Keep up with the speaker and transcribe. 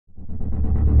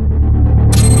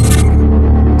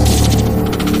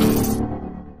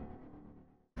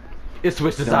It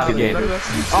switched to top again.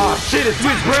 Oh shit, it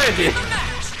switched Brandon.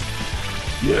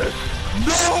 Yes.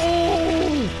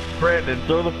 No! Brandon,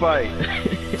 throw the fight.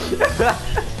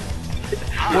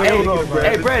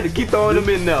 Hey, Brandon, keep throwing them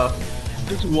in there.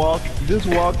 Just walk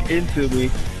into me,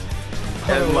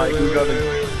 and like we're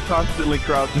gonna constantly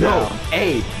crouch down.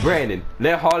 Hey, Brandon,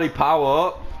 let Harley power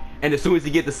up, and as soon as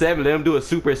he get to 7, let him do a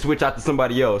super and switch out to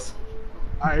somebody else.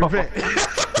 I bet.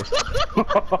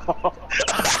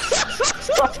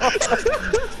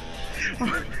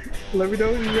 Let me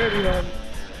know when you're ready, man.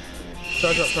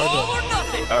 Charge up.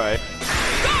 Alright.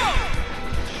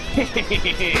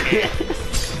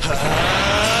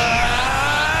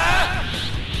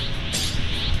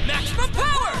 Maximum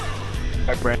power!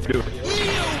 Alright, Brandon, do it.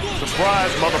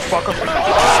 Surprise, motherfucker!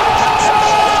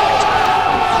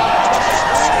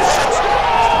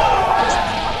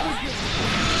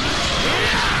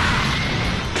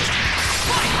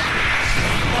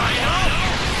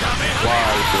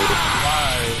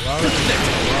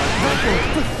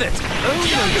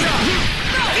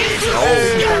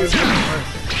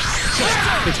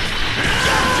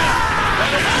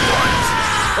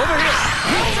 Over here!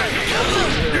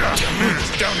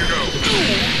 Down you go!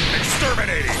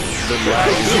 Exterminating! Don't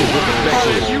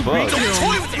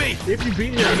toy with me! If you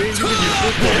beat him, then you can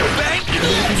Bang!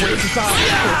 just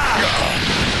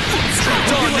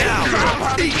Done now!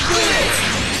 Eat this!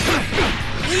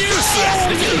 Useless!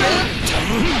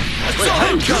 I saw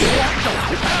him coming!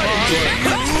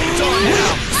 Done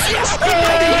now!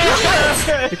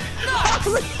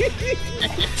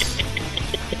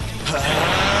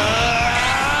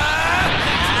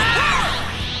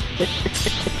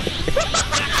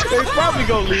 They're probably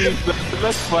gonna leave.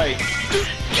 Let's fight.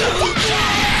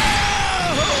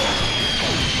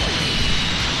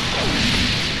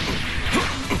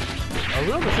 Are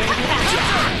we on the same team?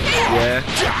 Yeah.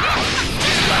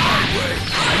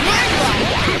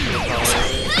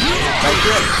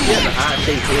 Yeah, the high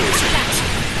thing is.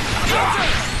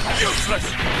 Useless!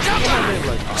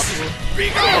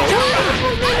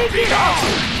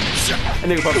 That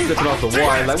nigga probably slipping off the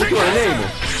wire. Like, what you wanna name him?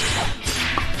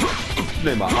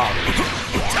 Name my op.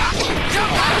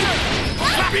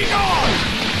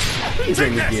 Please let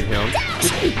me get him.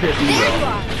 He pissed me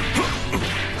off.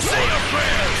 Say your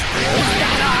prayers!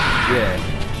 Yeah.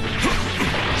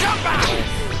 Jump out!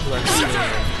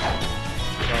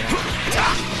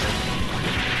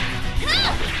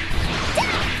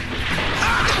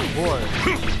 Boy.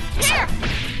 Here!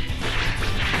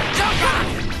 Jump out!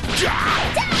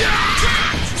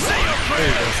 Say your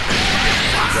prayers!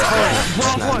 That's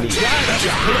not me.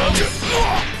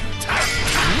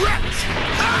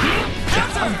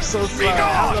 I'm so sorry. I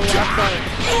don't know what I thought.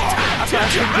 I tried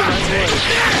to get my name.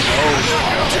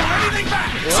 Anything back!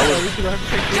 Yeah, we should have to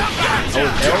take this. Oh,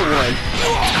 L1.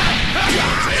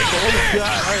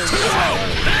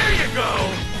 There you go!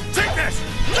 Take this!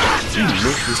 You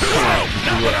missed this time.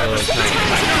 You do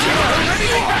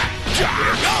Anything back!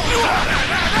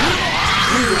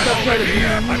 stop trying to be real.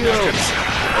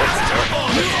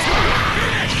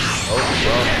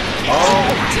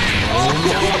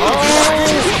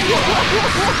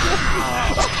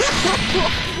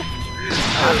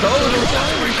 I told you.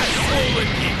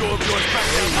 Ego of yours back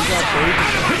there.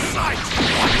 Sight!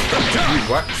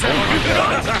 What?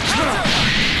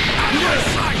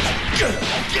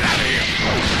 Get out of here!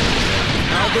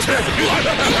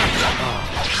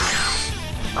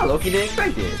 I low-key didn't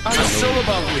expect it. I'm so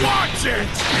about to watch it!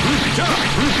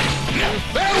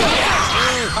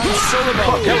 I'm so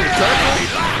about to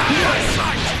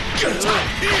Go to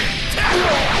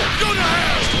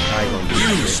hell! I ain't gonna do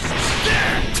this.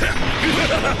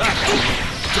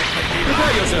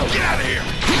 Prepare yourself! Get out of here!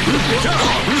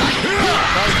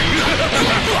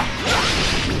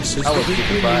 I was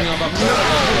thinking about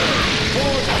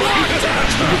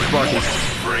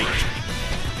Freak!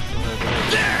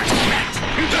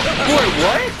 Boy,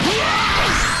 what?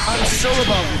 I'm so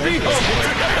about to be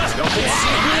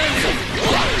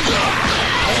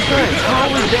How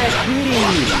is that hitting me?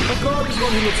 Regardless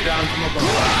when he looks down from above.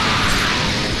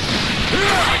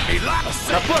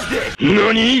 Now fuck that!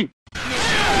 NANI?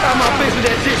 Out my face with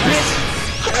that shit, bitch!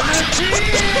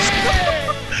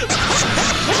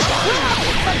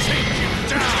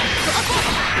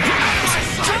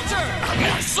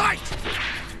 Sight!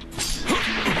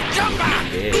 Jump back!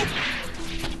 Yeah.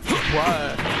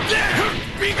 What? There!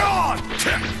 Be gone!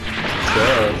 Duh.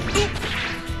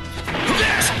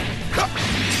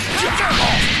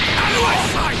 Out of my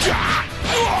sight!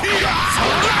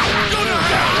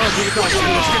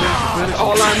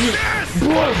 All I need.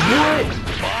 Boy, what?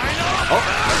 Oh.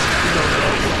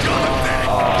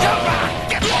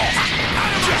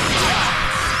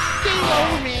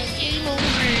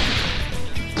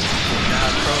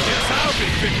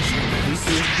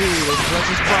 That's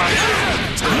his pride.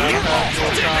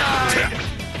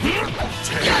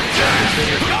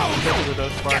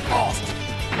 Get lost!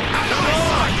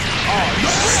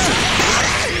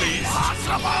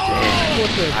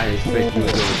 I expect you to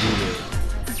go do this.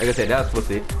 Like I said, that's what's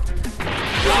it.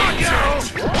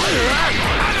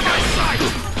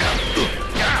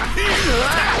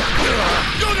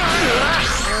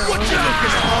 What you looking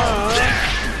for?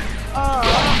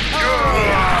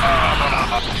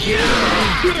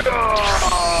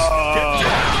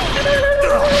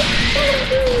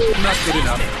 Not good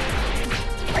enough.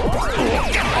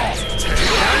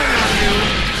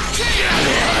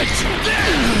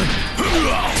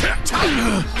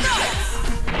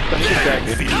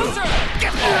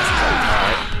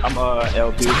 I'm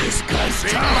L2. This guy's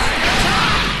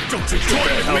don't you join me!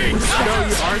 No,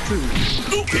 you are too.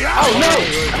 Oh no!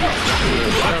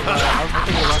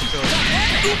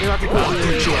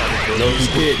 No, he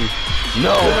didn't.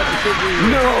 No!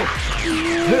 No!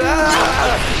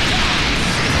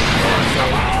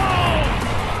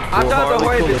 I thought the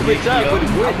way to switch up, but it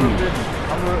wouldn't.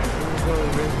 I'm gonna go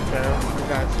with Tail. I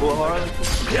got you. Full Harley?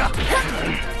 Yeah.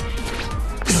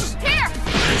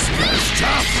 This guy's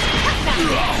tough.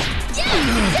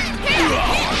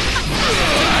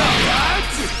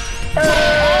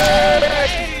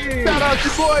 Hey! Shout out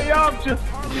your boy Yamcha!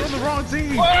 You're on the wrong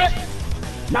team. What?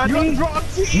 Not You're on me? the wrong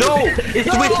team. No! It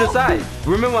switched the side.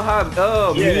 Remember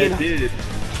how, Yeah, me it and... did.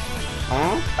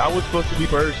 Huh? I was supposed to be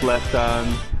first last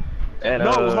time. And,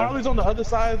 No, Harley's on the other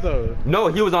side though. No,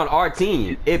 he was on our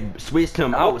team. It switched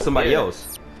him out with somebody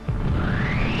else.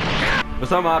 For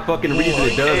some odd fucking reason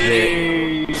it does that.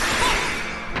 Hey!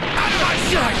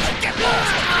 Get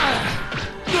lost!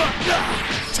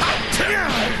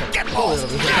 Get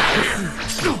lost! Get out of here!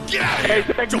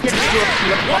 Hey, Don't you one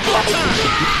more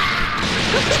time!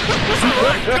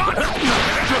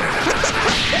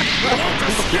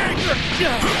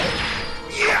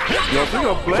 Yo, I think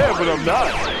I'm playing, but I'm not.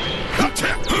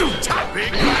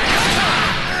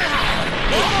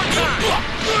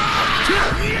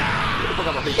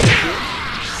 Big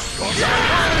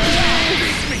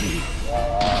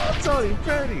Tony,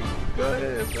 Petty. Go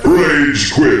ahead.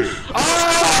 Rage quit.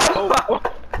 Oh!